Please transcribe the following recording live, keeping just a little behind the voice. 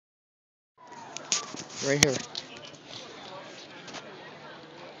Right here.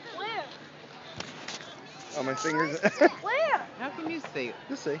 Where? Oh, my fingers. Where? How can you see it?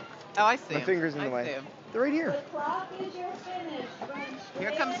 You'll see. Oh, I see My him. finger's in I the way. see him. They're right here. The clock is your finish. Run straight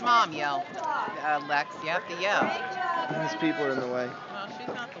Here comes ahead Mom, to yell. the clock. Lex, you have to yell. Great job, These people are in the way. Well, she's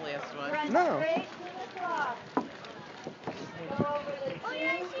not the last one. Run No. straight to the clock. Go over the two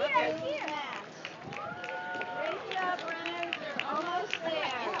blue mats. Great job, runners. You're almost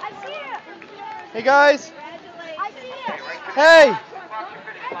there. I see it. Hey, guys. Congratulations. I see it. Hey.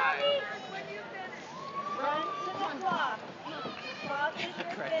 Run to the clock. The clock is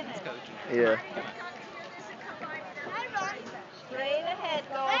your Gretchen's finish. coaching. Yeah. Straight ahead.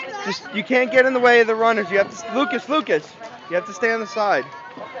 Go over the Just you can't get in the way of the runners. You have to. Lucas. You have to stay on the side.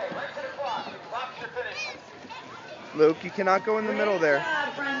 Luke, you cannot go in the middle there. Great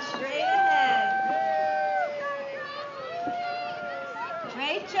job. Run straight ahead.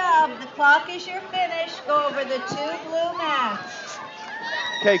 Great job. The clock is your finish. Go over the two blue mats.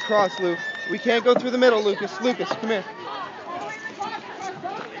 Okay, cross, Luke. We can't go through the middle, Lucas. Lucas, come here.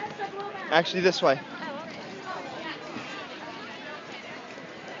 Actually, this way.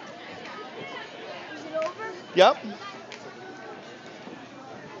 Is it over? Yep.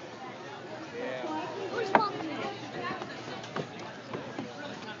 Where's Mom?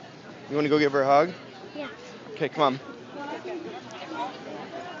 You want to go give her a hug? Yeah. Okay, come on.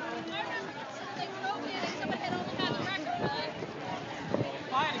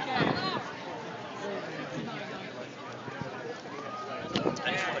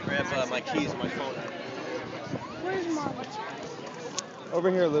 I just want to grab my keys and my phone. Where's Mom?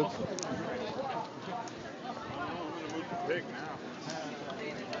 Over here, Luke.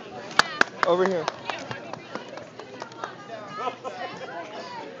 Over here.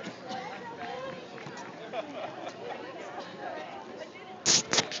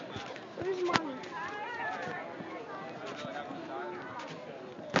 Where's Mommy?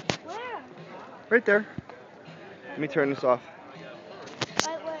 Where? Right there. Let me turn this off.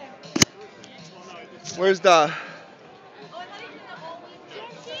 Right where? Where's the...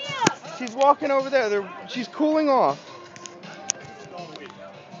 Can't see it. She's walking over there. She's cooling off.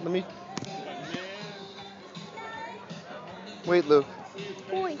 Let me... Wait, Luke.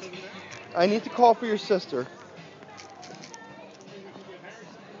 Point. I need to call for your sister.